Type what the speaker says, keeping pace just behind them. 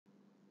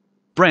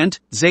Brent,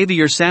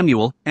 Xavier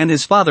Samuel, and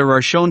his father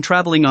are shown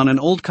traveling on an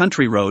old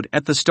country road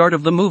at the start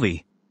of the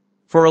movie.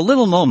 For a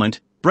little moment,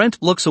 Brent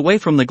looks away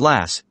from the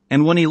glass,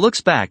 and when he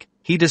looks back,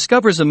 he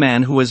discovers a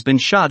man who has been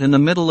shot in the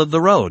middle of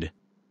the road.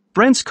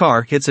 Brent's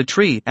car hits a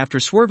tree after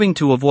swerving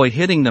to avoid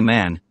hitting the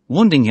man,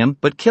 wounding him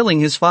but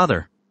killing his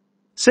father.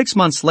 6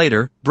 months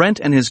later, Brent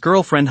and his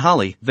girlfriend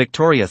Holly,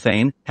 Victoria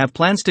Thaine, have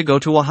plans to go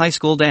to a high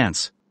school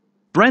dance.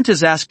 Brent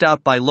is asked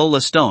out by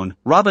Lola Stone,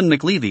 Robin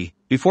McLeavy,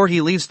 before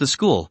he leaves the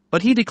school,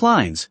 but he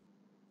declines.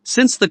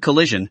 Since the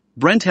collision,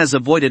 Brent has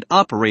avoided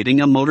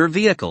operating a motor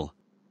vehicle.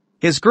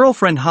 His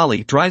girlfriend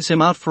Holly drives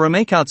him out for a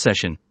makeout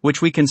session,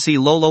 which we can see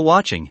Lola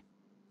watching.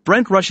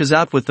 Brent rushes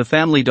out with the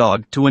family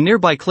dog to a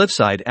nearby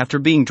cliffside after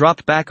being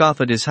dropped back off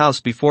at his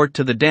house before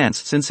to the dance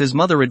since his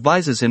mother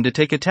advises him to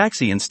take a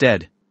taxi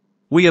instead.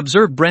 We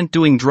observe Brent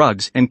doing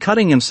drugs and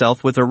cutting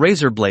himself with a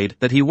razor blade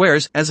that he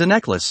wears as a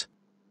necklace.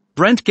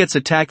 Brent gets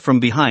attacked from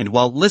behind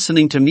while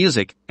listening to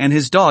music, and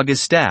his dog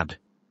is stabbed.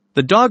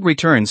 The dog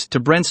returns to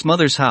Brent's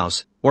mother's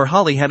house, where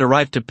Holly had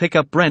arrived to pick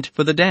up Brent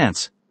for the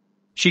dance.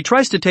 She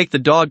tries to take the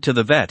dog to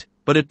the vet,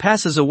 but it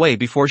passes away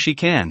before she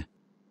can.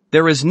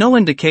 There is no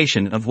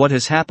indication of what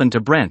has happened to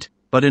Brent,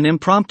 but an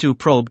impromptu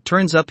probe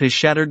turns up his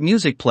shattered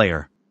music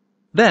player.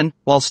 Then,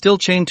 while still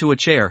chained to a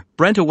chair,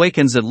 Brent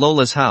awakens at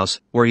Lola's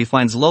house, where he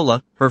finds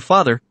Lola, her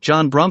father,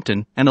 John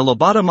Brumpton, and a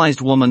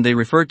lobotomized woman they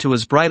refer to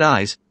as Bright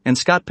Eyes, and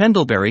Scott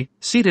Pendlebury,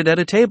 seated at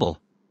a table.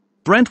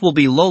 Brent will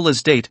be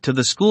Lola's date to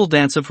the school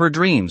dance of her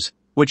dreams,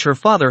 which her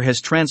father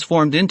has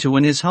transformed into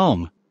in his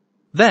home.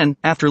 Then,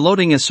 after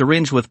loading a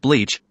syringe with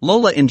bleach,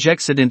 Lola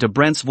injects it into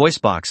Brent's voice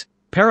box,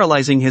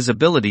 paralyzing his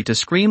ability to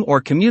scream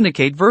or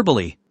communicate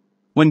verbally.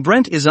 When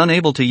Brent is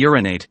unable to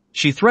urinate,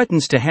 she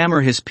threatens to hammer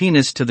his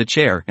penis to the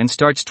chair and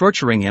starts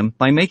torturing him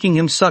by making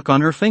him suck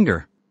on her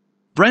finger.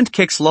 Brent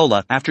kicks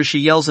Lola after she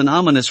yells an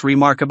ominous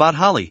remark about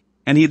Holly,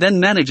 and he then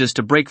manages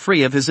to break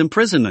free of his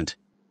imprisonment.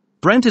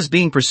 Brent is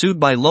being pursued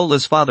by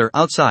Lola's father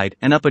outside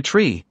and up a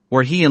tree,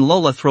 where he and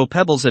Lola throw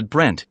pebbles at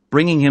Brent,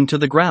 bringing him to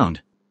the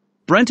ground.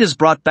 Brent is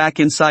brought back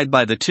inside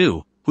by the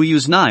two, who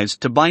use knives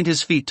to bind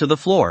his feet to the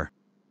floor.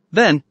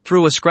 Then,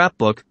 through a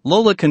scrapbook,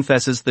 Lola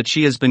confesses that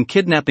she has been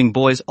kidnapping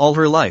boys all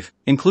her life,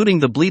 including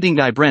the bleeding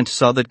eye Brent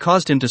saw that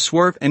caused him to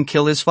swerve and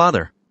kill his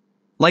father.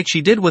 Like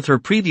she did with her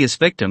previous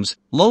victims,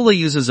 Lola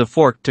uses a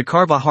fork to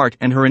carve a heart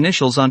and her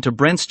initials onto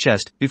Brent's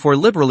chest before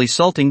liberally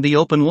salting the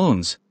open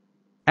wounds.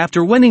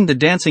 After winning the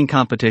dancing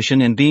competition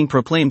and being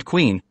proclaimed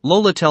queen,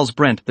 Lola tells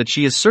Brent that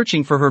she is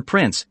searching for her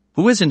prince,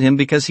 who isn't him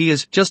because he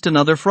is just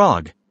another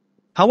frog.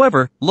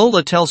 However,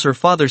 Lola tells her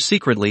father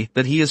secretly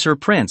that he is her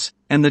prince,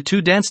 and the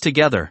two dance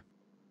together.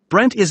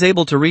 Brent is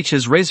able to reach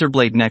his razor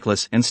blade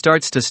necklace and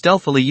starts to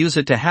stealthily use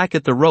it to hack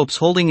at the ropes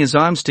holding his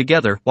arms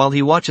together while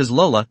he watches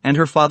Lola and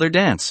her father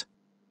dance.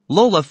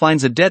 Lola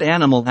finds a dead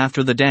animal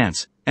after the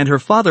dance, and her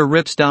father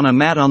rips down a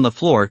mat on the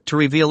floor to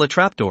reveal a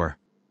trapdoor.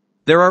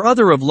 There are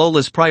other of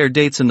Lola's prior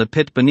dates in the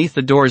pit beneath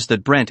the doors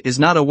that Brent is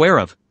not aware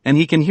of, and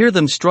he can hear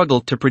them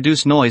struggle to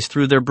produce noise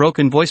through their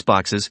broken voice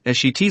boxes as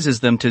she teases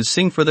them to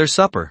sing for their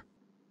supper.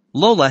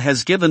 Lola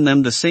has given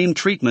them the same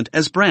treatment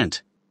as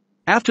Brent.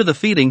 After the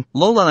feeding,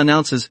 Lola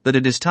announces that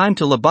it is time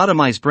to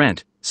lobotomize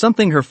Brent,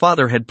 something her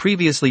father had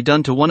previously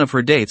done to one of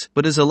her dates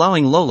but is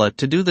allowing Lola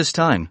to do this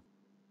time.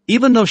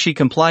 Even though she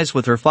complies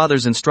with her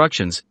father's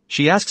instructions,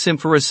 she asks him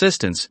for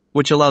assistance,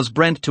 which allows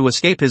Brent to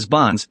escape his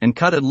bonds and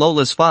cut at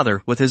Lola's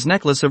father with his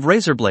necklace of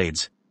razor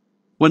blades.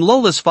 When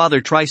Lola's father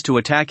tries to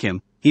attack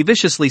him, he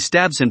viciously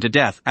stabs him to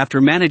death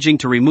after managing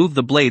to remove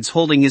the blades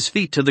holding his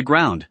feet to the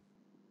ground.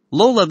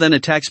 Lola then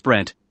attacks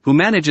Brent, who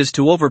manages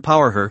to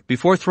overpower her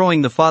before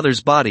throwing the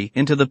father's body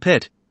into the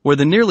pit, where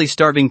the nearly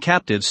starving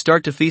captives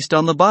start to feast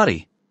on the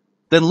body.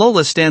 Then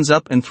Lola stands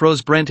up and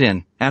throws Brent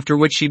in, after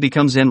which she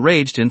becomes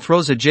enraged and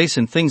throws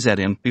adjacent things at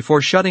him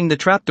before shutting the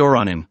trapdoor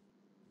on him.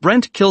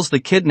 Brent kills the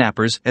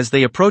kidnappers as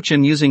they approach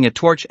him using a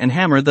torch and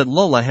hammer that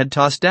Lola had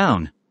tossed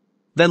down.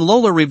 Then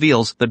Lola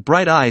reveals that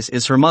Bright Eyes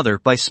is her mother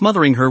by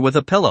smothering her with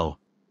a pillow.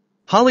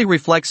 Holly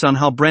reflects on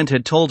how Brent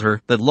had told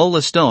her that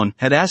Lola Stone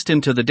had asked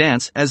him to the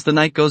dance as the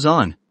night goes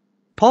on.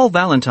 Paul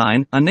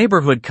Valentine, a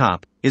neighborhood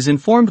cop, is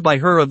informed by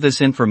her of this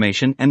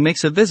information and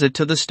makes a visit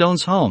to the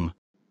Stones' home.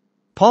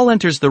 Paul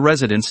enters the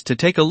residence to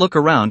take a look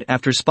around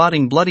after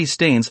spotting bloody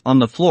stains on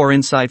the floor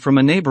inside from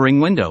a neighboring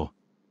window.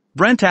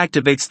 Brent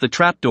activates the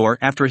trapdoor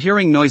after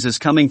hearing noises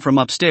coming from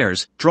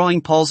upstairs,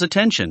 drawing Paul's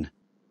attention.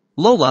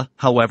 Lola,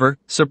 however,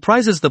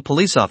 surprises the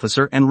police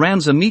officer and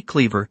rams a meat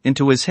cleaver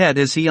into his head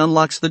as he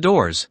unlocks the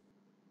doors.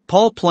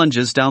 Paul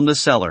plunges down the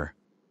cellar.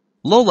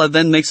 Lola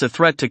then makes a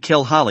threat to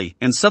kill Holly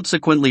and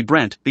subsequently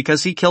Brent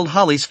because he killed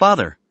Holly's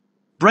father.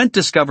 Brent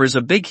discovers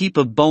a big heap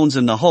of bones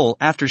in the hole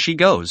after she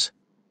goes.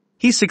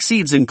 He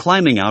succeeds in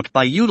climbing out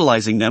by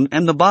utilizing them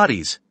and the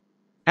bodies.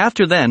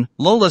 After then,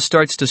 Lola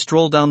starts to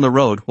stroll down the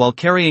road while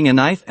carrying a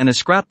knife and a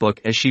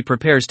scrapbook as she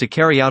prepares to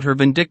carry out her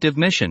vindictive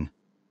mission.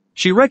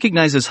 She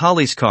recognizes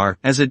Holly's car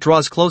as it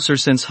draws closer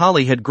since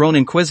Holly had grown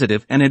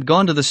inquisitive and had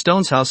gone to the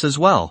Stones' house as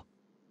well.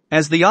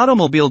 As the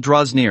automobile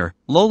draws near,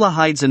 Lola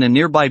hides in a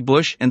nearby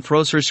bush and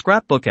throws her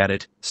scrapbook at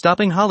it,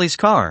 stopping Holly's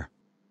car.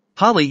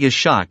 Holly is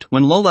shocked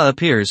when Lola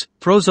appears,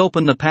 throws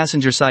open the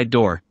passenger side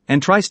door,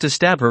 and tries to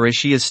stab her as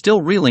she is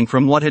still reeling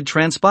from what had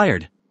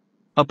transpired.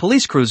 A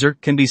police cruiser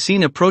can be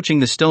seen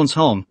approaching the Stones'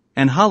 home,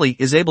 and Holly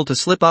is able to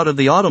slip out of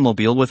the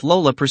automobile with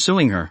Lola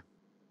pursuing her.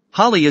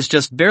 Holly is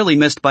just barely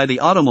missed by the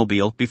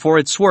automobile before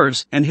it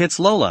swerves and hits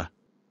Lola.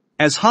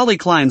 As Holly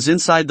climbs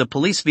inside the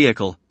police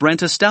vehicle,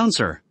 Brent astounds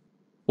her.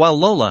 While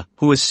Lola,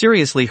 who is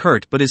seriously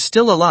hurt but is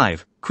still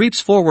alive,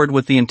 creeps forward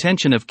with the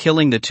intention of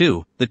killing the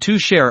two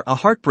share a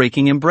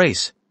heartbreaking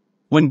embrace.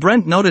 When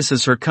Brent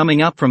notices her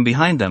coming up from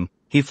behind them,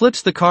 he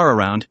flips the car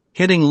around,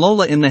 hitting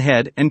Lola in the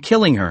head and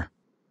killing her.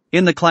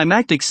 In the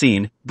climactic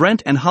scene,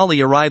 Brent and Holly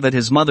arrive at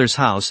his mother's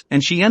house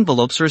and she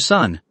envelopes her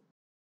son.